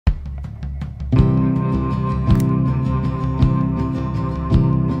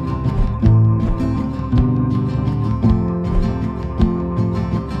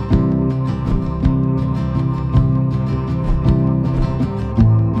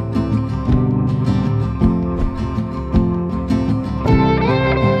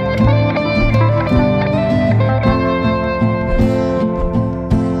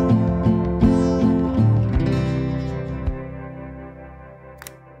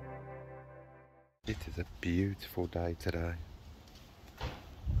It is a beautiful day today.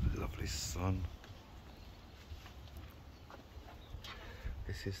 Lovely sun.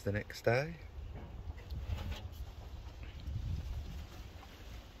 This is the next day.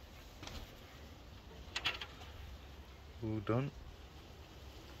 All done.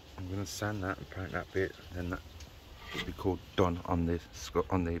 I'm going to sand that and paint that bit, and then that will be called done on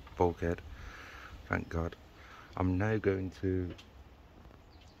the bulkhead. Thank God. I'm now going to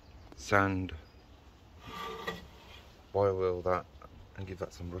sand, weld that, and give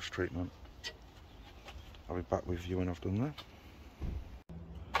that some rust treatment. I'll be back with you when I've done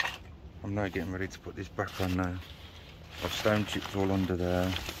that. I'm now getting ready to put this back on now. I've stone chipped all under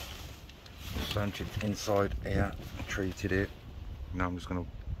there. Stone chipped inside here, treated it. Now I'm just gonna,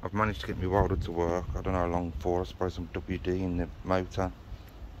 I've managed to get my welder to work. I don't know how long for. I suppose some WD in the motor.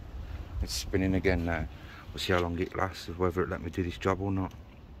 It's spinning again now. We'll see how long it lasts, whether it let me do this job or not.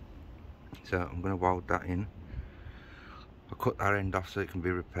 So I'm gonna weld that in. I'll cut that end off so it can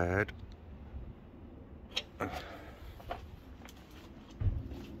be repaired.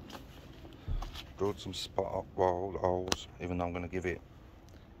 Drilled some spot up weld holes, even though I'm gonna give it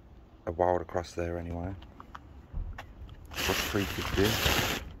a weld across there anyway. Got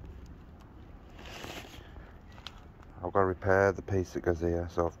 350. I've got to repair the piece that goes here,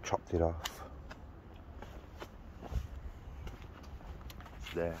 so I've chopped it off.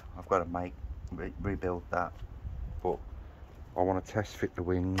 It's there. I've got to rebuild that, but I want to test fit the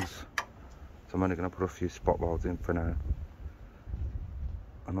wings, so I'm only going to put a few spot welds in for now,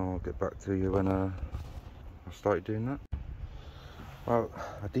 and I'll get back to you when I started doing that. Well,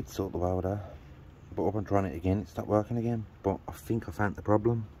 I did sort the welder, but up and trying it again, it stopped working again. But I think I found the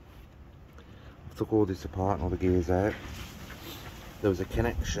problem. I took all this apart and all the gears out. There was a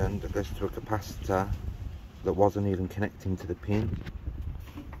connection that goes to a capacitor that wasn't even connecting to the pin.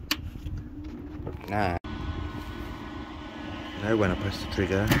 But now when I press the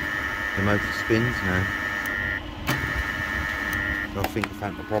trigger, the motor spins now. So I think I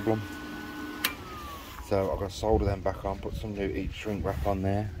found the problem. So I've got to solder them back on, put some new heat shrink wrap on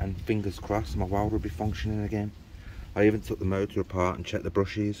there, and fingers crossed my welder will be functioning again. I even took the motor apart and checked the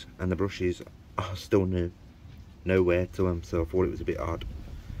brushes, and the brushes are still new. No wear to them, so I thought it was a bit odd.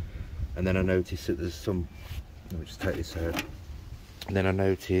 And then I noticed that there's some, let me just take this out. And then I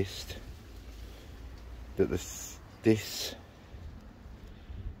noticed that this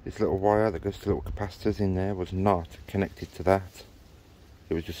little wire that goes to little capacitors in there was not connected to that.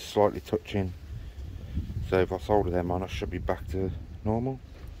 It was just slightly touching. So if I solder them on, I should be back to normal.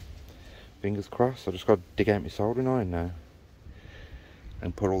 Fingers crossed. I just got to dig out my soldering iron now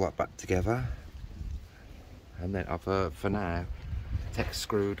and put all that back together. And then I've, for now, tech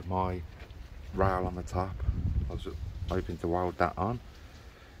screwed my rail on the top. I was hoping to weld that on.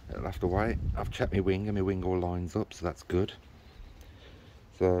 It'll have to wait. I've checked my wing, and my wing all lines up, so that's good.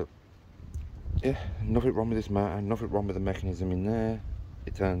 So yeah, nothing wrong with this motor, nothing wrong with the mechanism in there.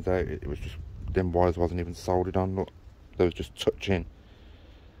 It turns out it was just, them wires wasn't even soldered on. Look, they was just touching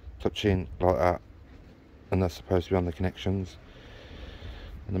like that, and that's supposed to be on the connections.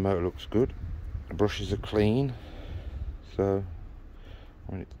 And the motor looks good. The brushes are clean, so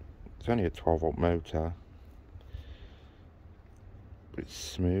I mean, it's only a 12-volt motor, but it's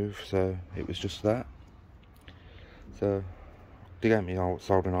smooth, so it was just that. So dig out my old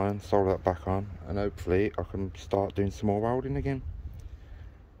soldering iron, solder that back on, and hopefully I can start doing some more welding again.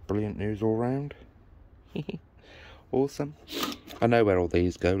 Brilliant news all round. Awesome. I know where all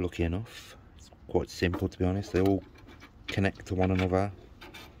these go, lucky enough. It's quite simple, to be honest. They all connect to one another.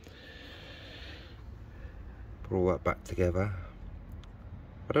 Put all that back together.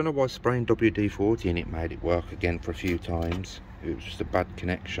 I don't know why spraying WD-40 in it made it work again for a few times. It was just a bad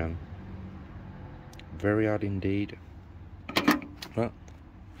connection. Very odd indeed. Well,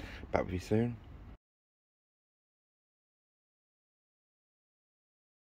 back with you soon.